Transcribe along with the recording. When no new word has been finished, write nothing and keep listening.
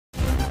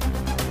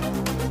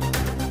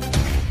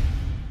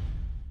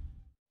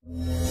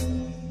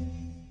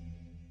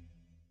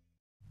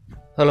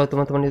Halo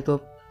teman-teman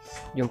YouTube,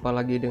 jumpa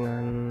lagi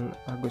dengan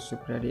Agus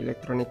Supriyadi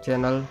Electronic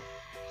Channel.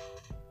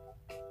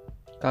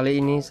 Kali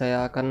ini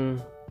saya akan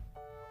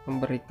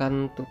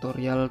memberikan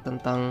tutorial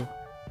tentang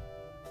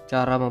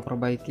cara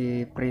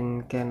memperbaiki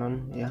print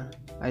Canon ya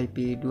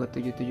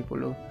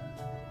ip2770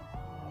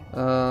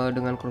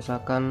 dengan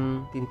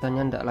kerusakan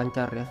tintanya tidak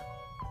lancar ya.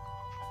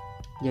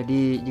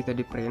 Jadi jika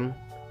di print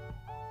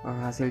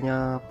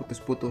hasilnya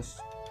putus-putus.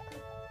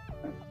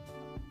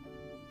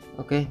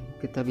 Oke,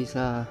 kita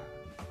bisa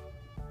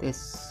tes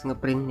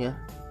ngeprint ya.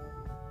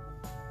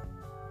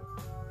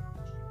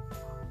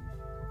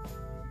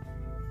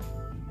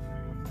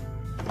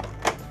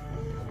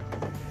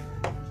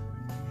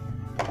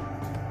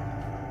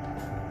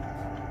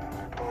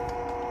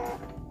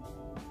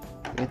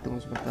 Oke,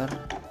 tunggu sebentar.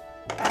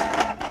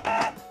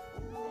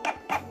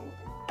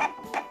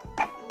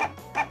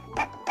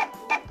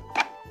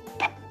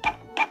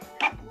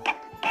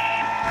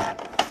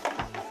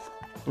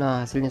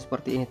 Nah, hasilnya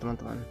seperti ini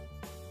teman-teman,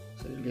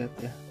 bisa dilihat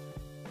ya.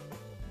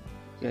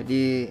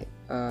 Jadi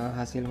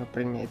hasil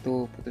ngeprintnya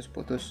itu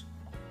putus-putus.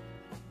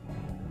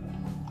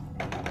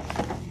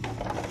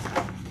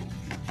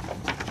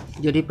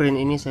 Jadi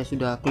print ini saya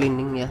sudah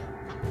cleaning ya,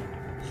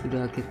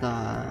 sudah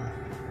kita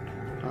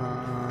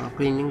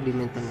cleaning di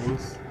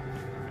maintenance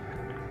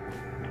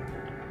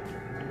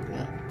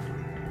ya.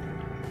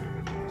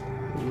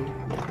 Ini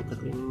kita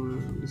cleaning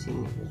di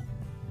sini ya.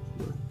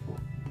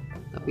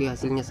 Tapi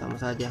hasilnya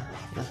sama saja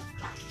ya,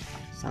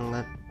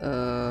 sangat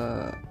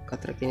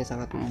katrek ini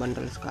sangat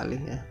membandel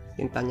sekali ya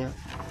tintanya.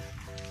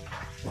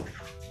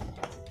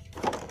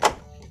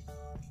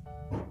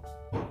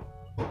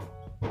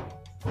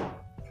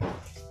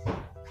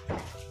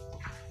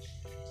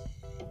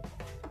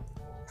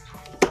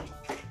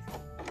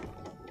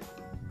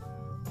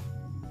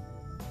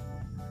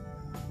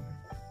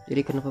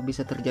 Jadi kenapa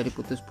bisa terjadi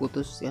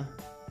putus-putus ya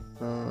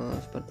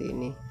seperti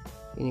ini?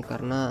 Ini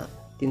karena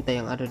tinta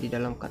yang ada di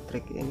dalam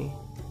katrek ini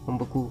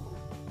membeku.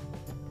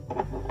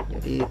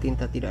 Jadi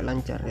tinta tidak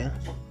lancar ya.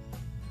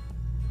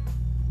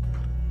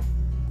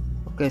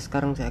 Oke,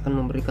 sekarang saya akan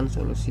memberikan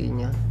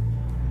solusinya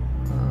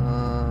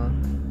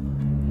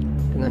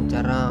dengan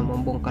cara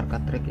membongkar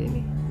katrek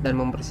ini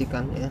dan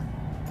membersihkan ya.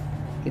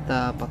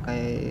 Kita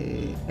pakai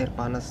air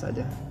panas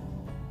saja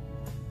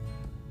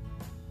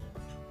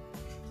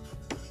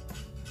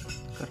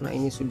karena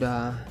ini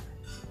sudah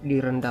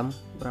direndam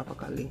berapa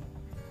kali,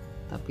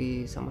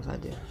 tapi sama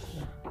saja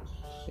ya.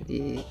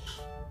 Jadi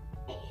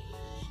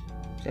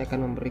saya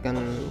akan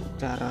memberikan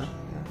cara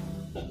ya,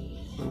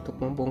 untuk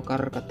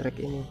membongkar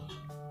katrek ini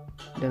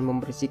dan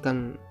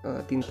membersihkan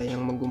tinta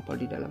yang menggumpal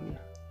di dalamnya.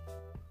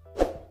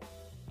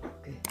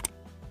 Oke.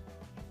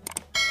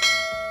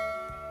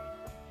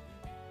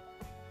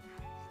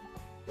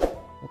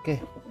 Oke.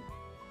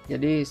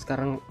 Jadi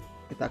sekarang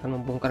kita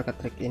akan membongkar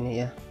katrek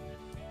ini ya.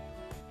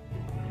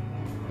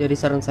 Jadi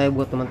saran saya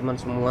buat teman-teman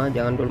semua,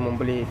 jangan dulu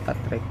membeli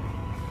katrek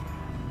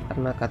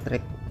karena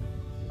katrek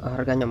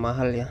harganya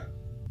mahal ya.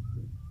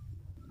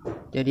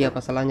 Jadi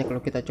apa salahnya kalau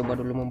kita coba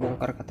dulu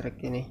membongkar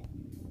katrek ini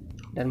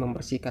dan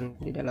membersihkan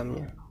di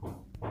dalamnya.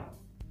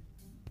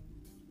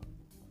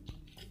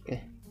 Oke.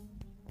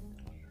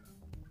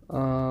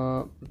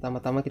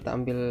 Pertama-tama kita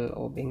ambil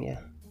obeng ya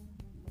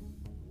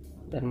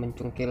dan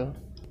mencungkil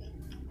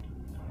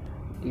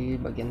di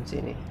bagian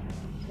sini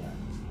ya,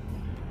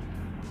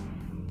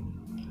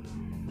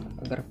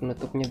 agar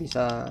penutupnya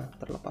bisa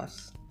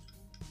terlepas.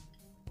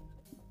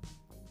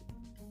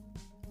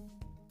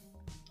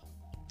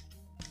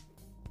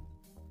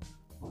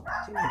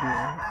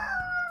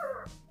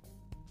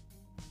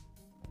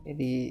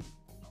 Jadi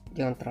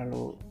jangan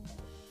terlalu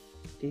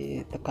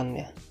ditekan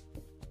ya.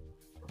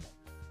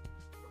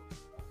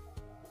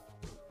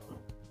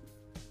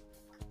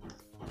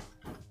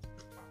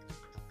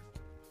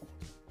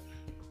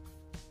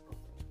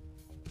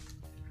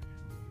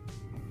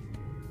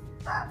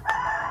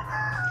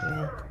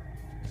 Oke.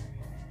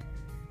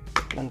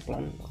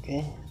 Pelan-pelan, oke.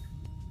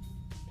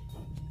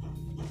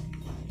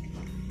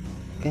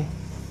 Oke.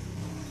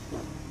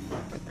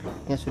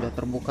 Katriknya sudah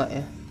terbuka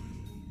ya.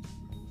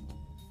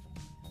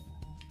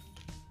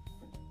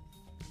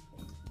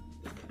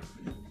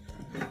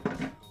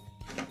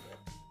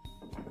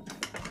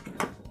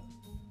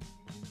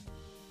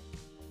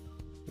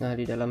 Nah,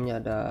 di dalamnya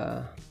ada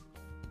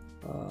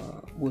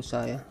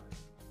busa ya.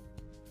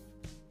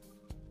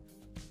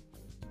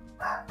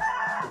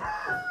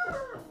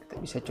 Kita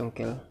bisa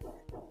congkel.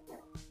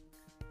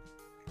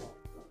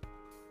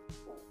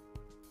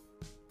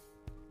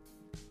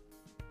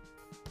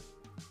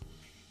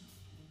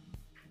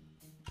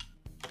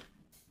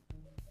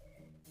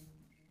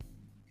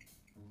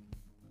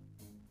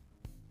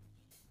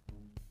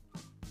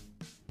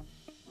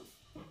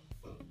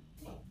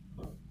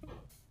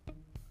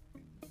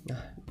 Nah,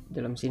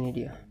 dalam sini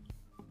dia.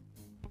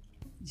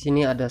 Di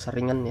sini ada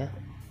saringan ya,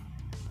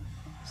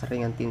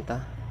 saringan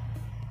tinta.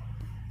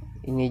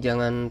 Ini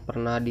jangan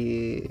pernah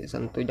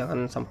disentuh,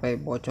 jangan sampai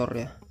bocor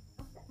ya.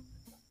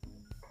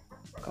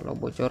 Kalau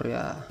bocor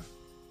ya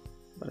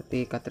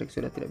berarti katrek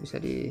sudah tidak bisa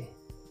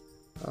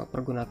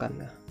dipergunakan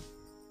ya.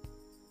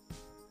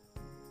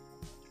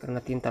 karena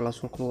tinta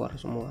langsung keluar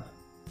semua.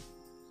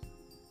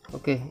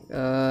 Oke,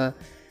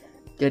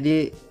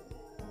 jadi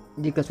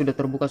jika sudah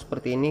terbuka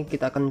seperti ini,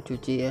 kita akan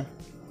cuci ya,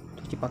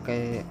 cuci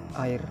pakai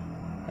air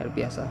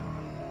biasa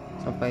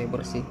sampai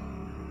bersih,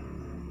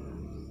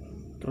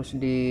 terus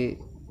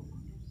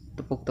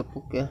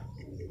ditepuk-tepuk ya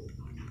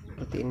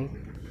seperti ini,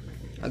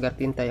 agar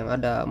tinta yang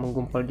ada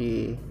menggumpal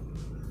di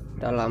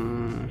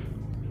dalam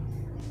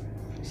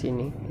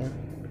sini ya,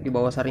 di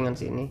bawah saringan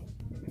sini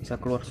bisa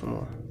keluar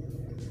semua.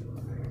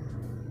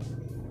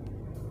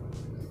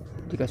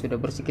 Jika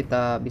sudah bersih,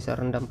 kita bisa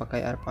rendam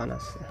pakai air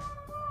panas ya.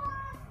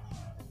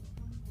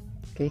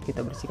 Oke,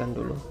 kita bersihkan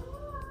dulu.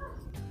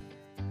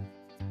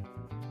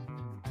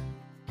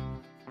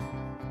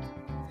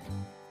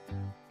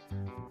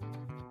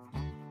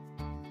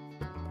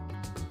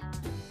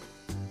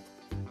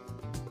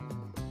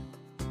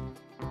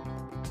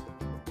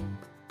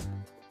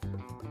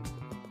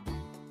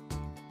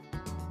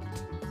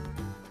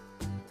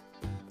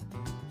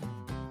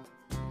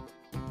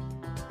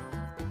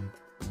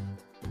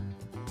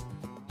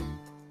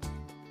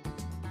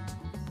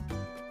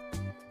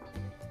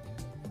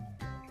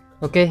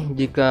 Oke,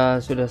 jika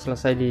sudah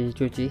selesai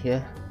dicuci ya,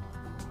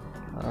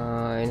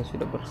 ini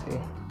sudah bersih.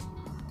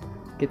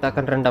 Kita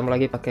akan rendam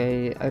lagi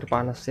pakai air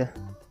panas ya.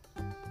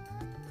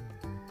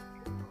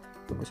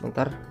 Tunggu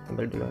sebentar,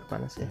 ambil dulu air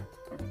panas ya.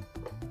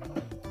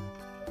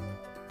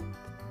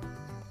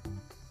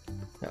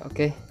 Ya,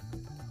 oke.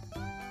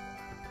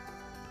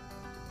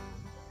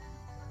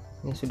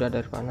 Ini sudah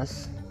ada air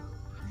panas.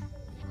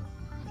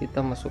 Kita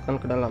masukkan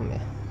ke dalam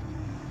ya.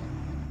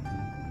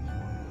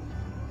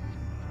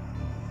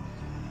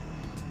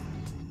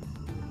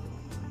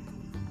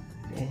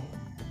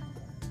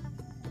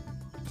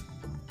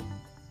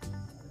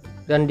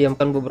 Dan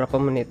diamkan beberapa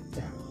menit.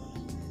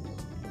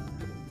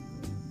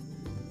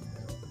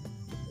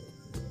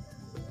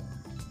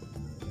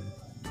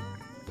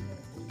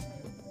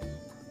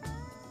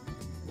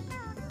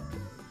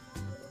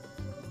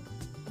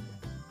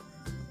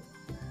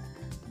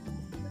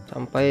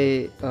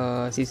 Sampai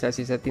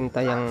sisa-sisa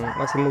tinta yang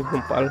masih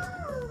menggumpal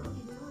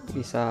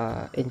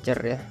bisa encer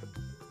ya,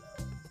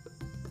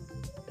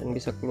 dan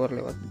bisa keluar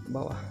lewat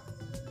bawah.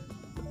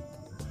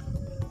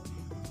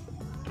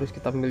 Terus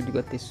kita ambil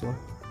juga tisu,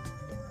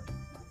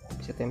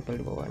 bisa tempel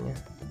di bawahnya.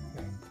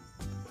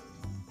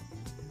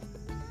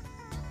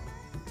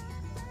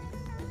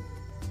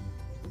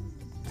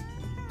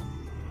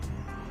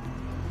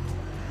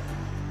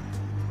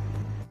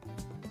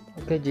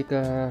 Oke,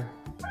 jika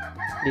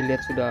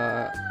dilihat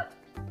sudah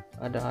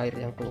ada air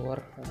yang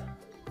keluar,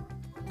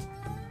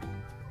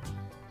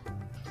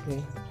 oke,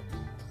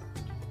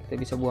 kita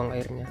bisa buang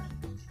airnya.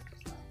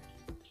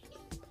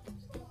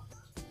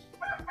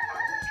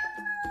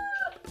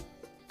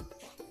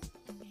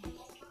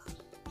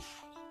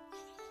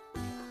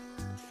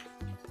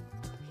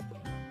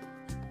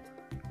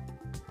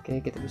 Oke,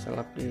 kita bisa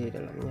lap di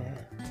dalamnya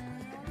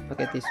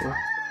pakai tisu.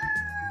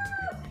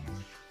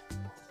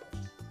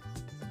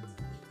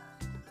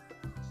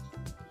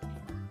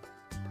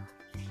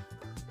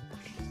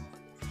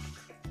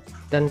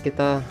 Dan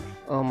kita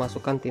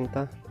masukkan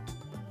tinta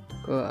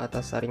ke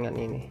atas saringan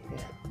ini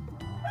ya.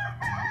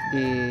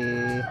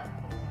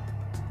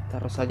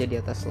 Taruh saja di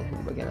atasnya,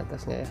 di bagian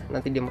atasnya ya,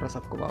 nanti dia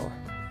meresap ke bawah.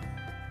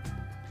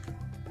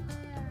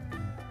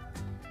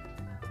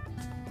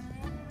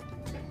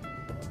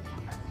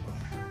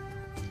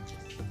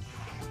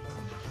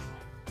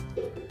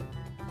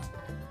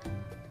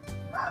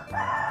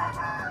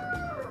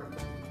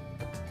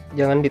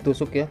 Jangan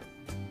ditusuk ya,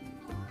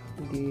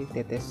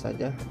 ditetes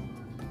saja.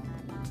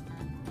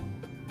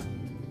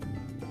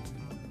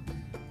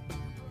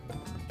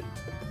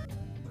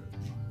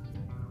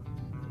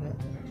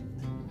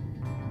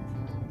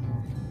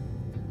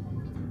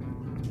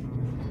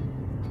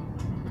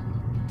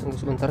 Tunggu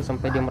sebentar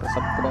sampai dia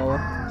meresap ke bawah.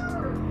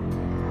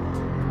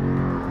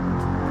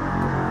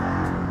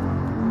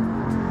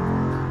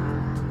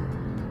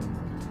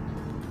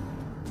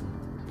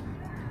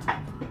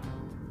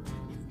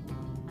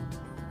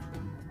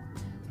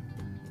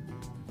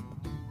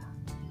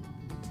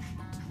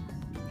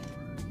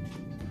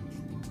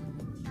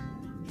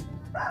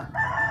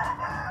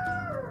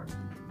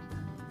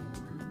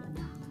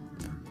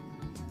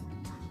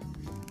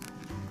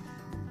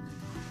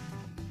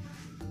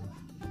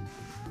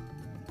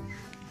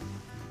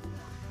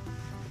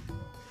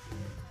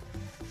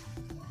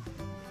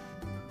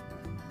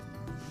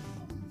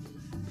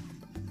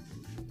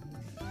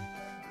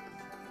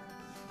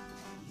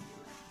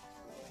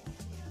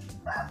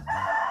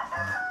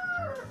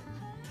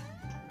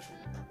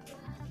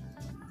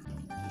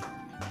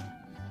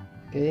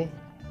 Oke,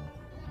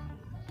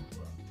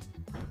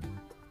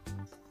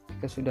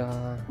 kita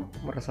sudah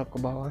meresap ke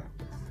bawah,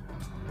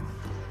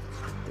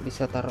 kita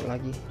bisa taruh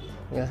lagi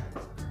ya,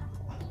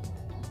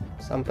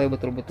 sampai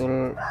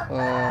betul-betul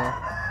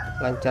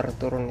lancar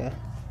turun ya.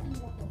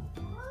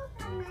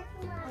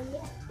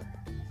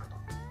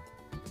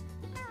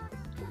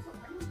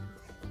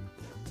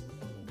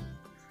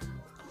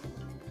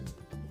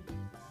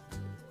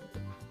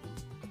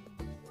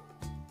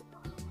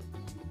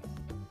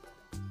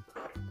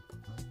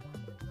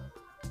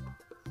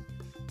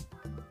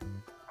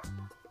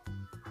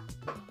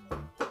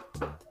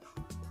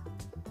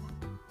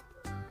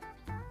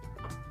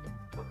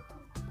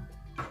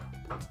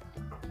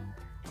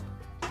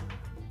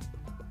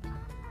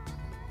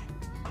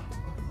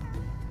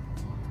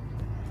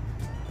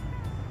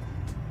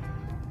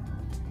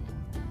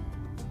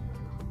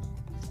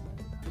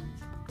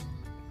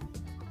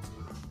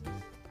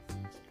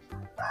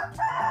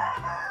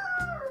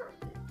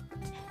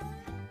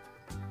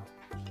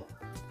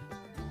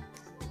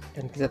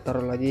 Dan kita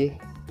taruh lagi,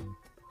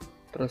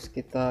 terus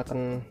kita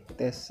akan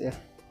tes ya.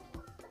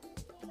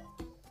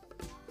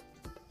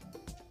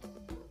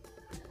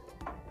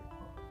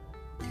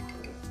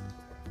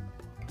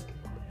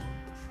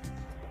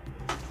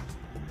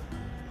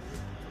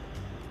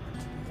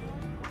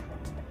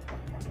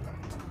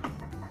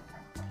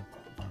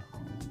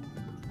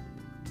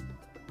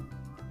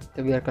 Kita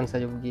biarkan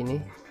saja begini,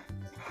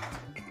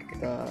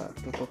 kita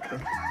tutup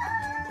ya.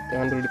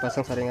 Jangan dulu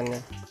dipasang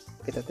saringannya,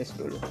 kita tes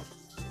dulu.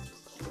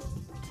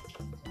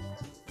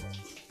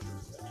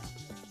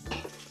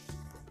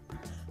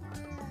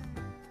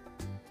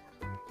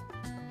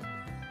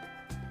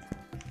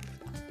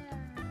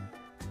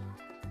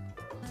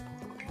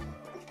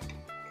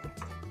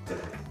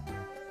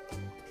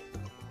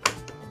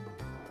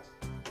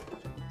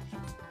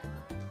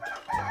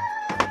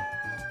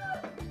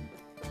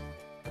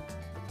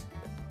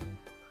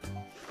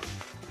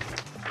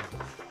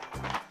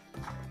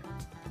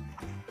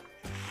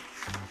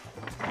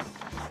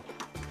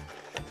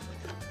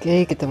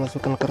 Oke, kita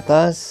masukkan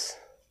kertas.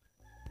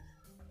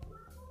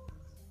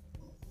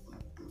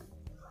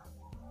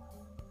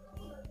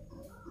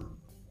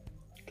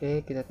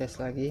 Oke, kita tes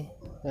lagi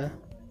ya.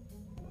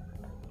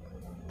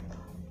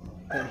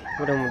 Oke,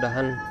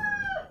 mudah-mudahan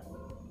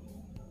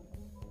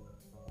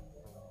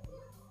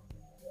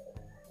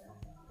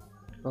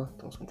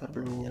tunggu sebentar,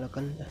 belum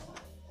menyalakan ya.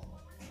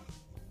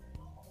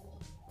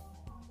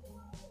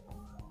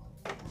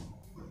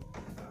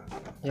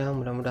 Ya,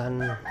 mudah-mudahan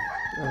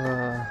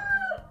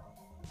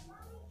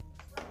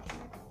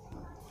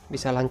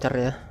bisa lancar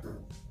ya.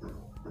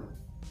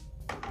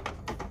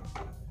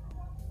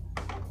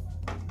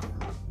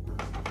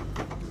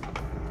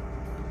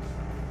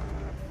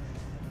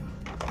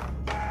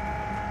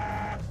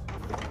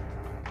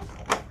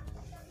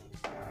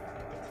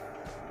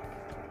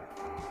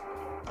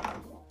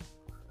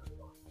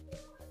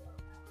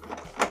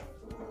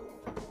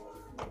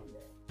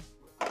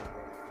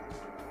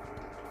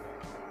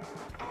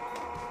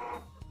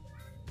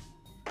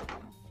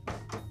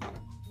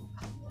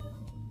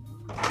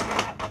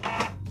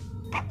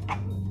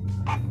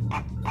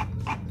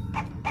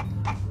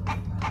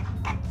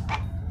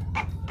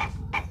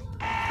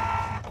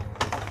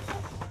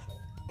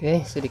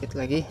 Oke, sedikit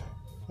lagi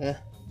ya,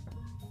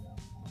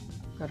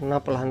 karena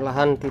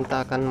perlahan-lahan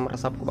tinta akan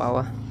meresap ke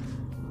bawah,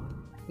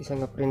 bisa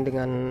ngeprint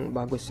dengan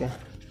bagus ya.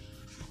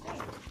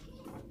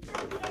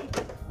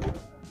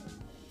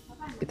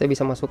 Kita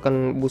bisa masukkan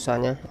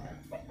busanya.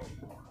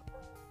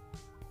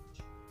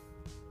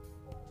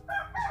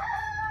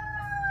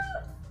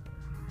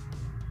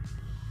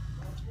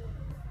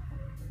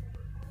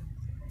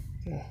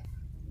 Oke,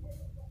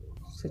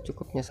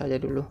 secukupnya saja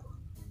dulu.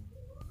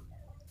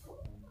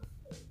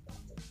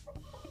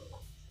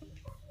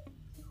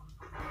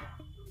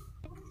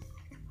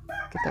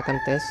 Kita akan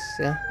tes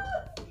ya.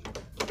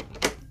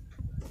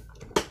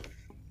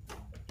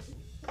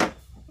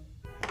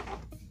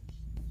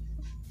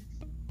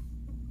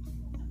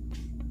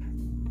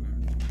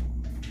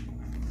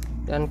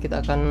 Dan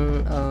kita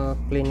akan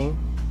cleaning.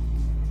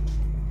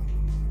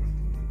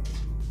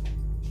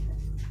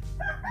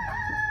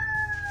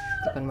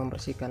 Kita akan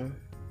membersihkan,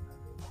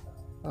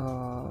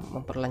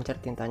 memperlancar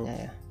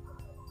tintanya ya.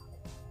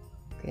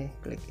 Oke,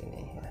 klik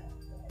ini ya.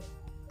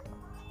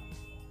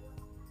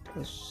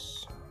 Terus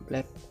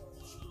black,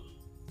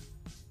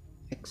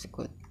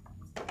 execute.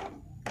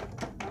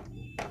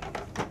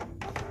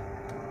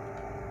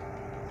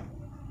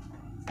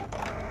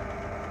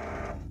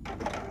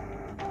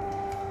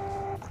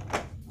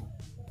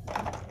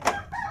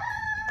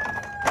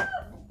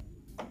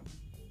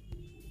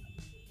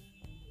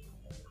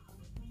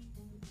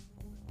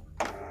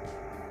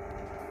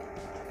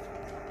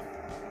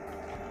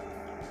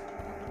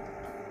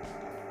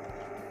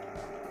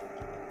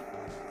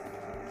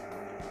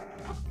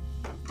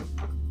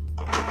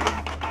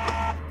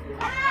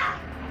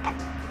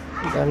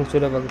 Dan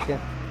sudah bagus ya.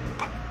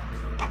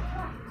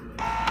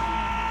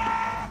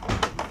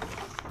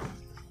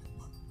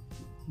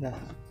 Nah,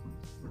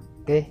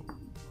 oke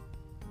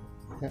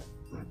ya,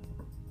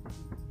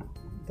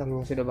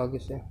 hitamnya sudah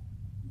bagus ya,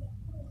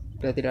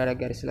 sudah tidak ada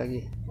garis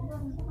lagi.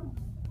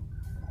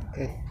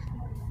 Oke,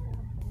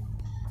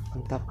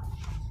 mantap.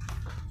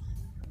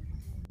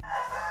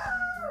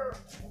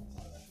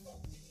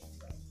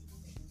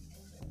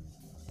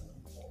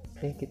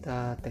 Oke,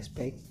 kita tes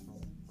baik.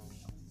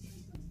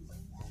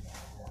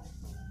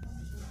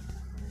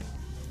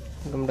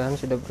 Mudah-mudahan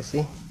sudah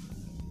bersih.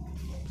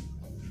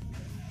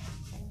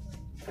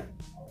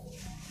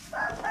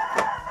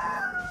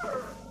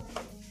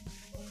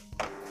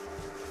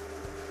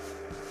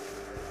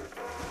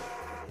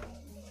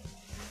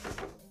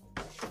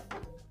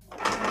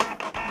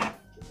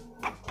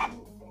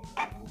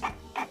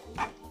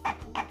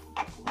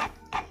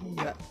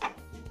 Ya.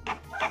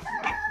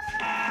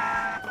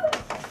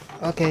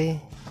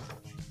 Oke.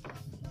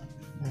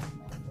 Nah,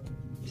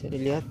 bisa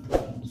dilihat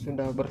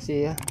sudah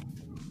bersih ya.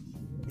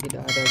 Tidak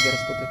ada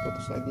garis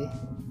putus-putus lagi.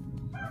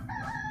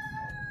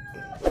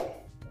 Oke.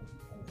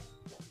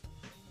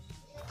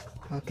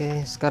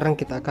 Oke, sekarang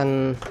kita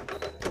akan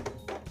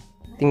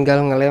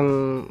tinggal ngelem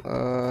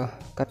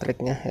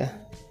cartridge-nya ya.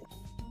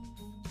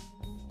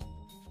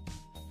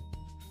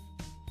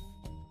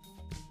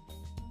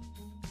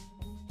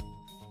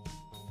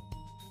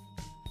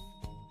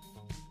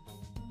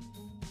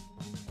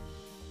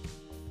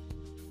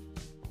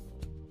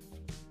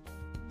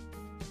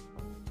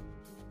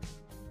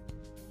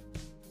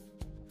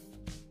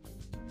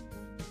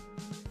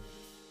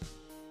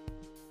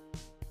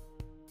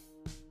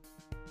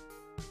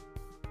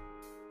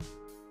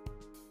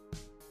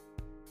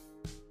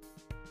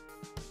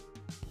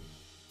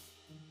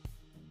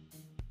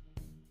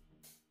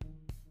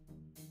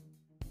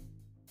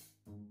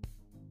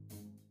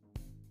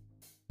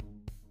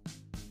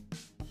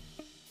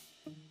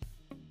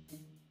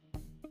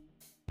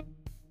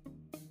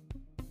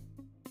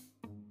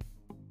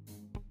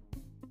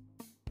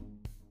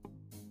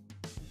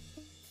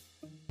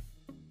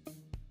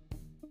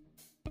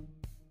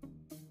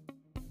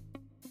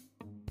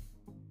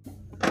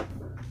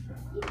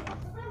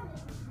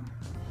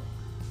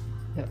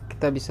 Ya,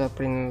 kita bisa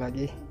print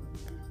lagi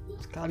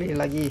sekali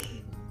lagi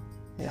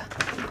ya.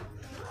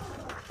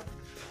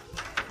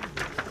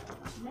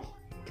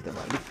 Kita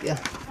balik ya.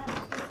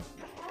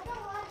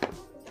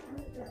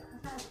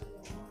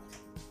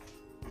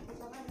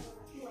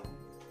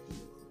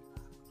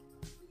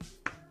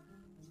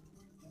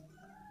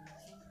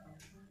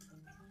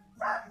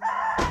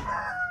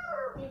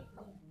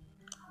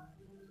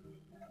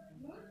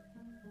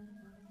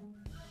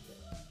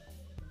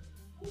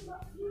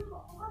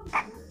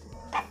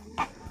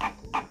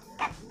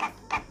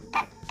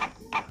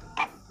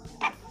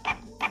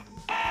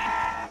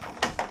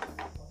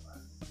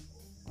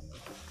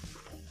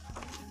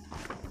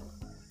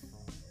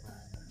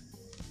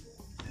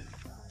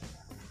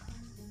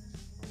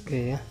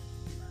 Oke ya,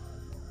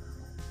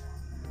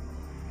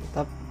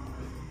 mantap.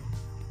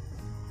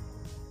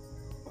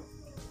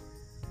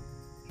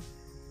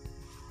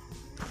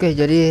 Oke,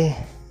 jadi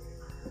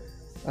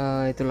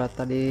itulah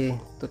tadi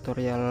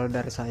tutorial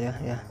dari saya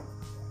ya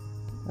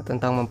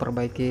tentang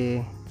memperbaiki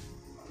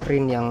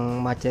print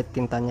yang macet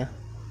tintanya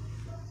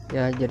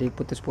ya, jadi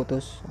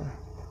putus-putus.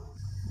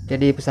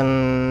 Jadi pesan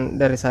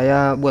dari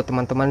saya buat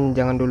teman-teman,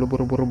 jangan dulu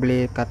buru-buru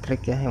beli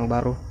cartridge ya yang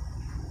baru.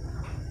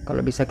 Kalau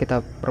bisa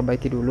kita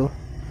perbaiki dulu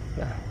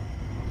ya,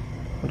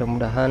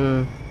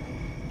 mudah-mudahan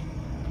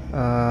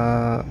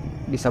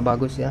bisa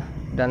bagus ya,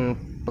 dan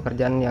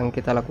pekerjaan yang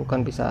kita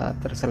lakukan bisa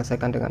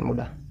terselesaikan dengan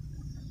mudah.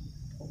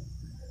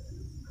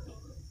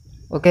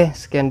 Oke,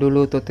 sekian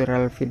dulu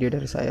tutorial video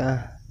dari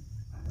saya.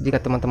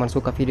 Jika teman-teman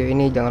suka video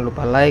ini, jangan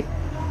lupa like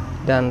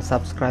dan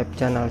subscribe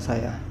channel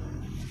saya.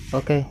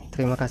 Oke,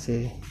 terima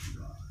kasih.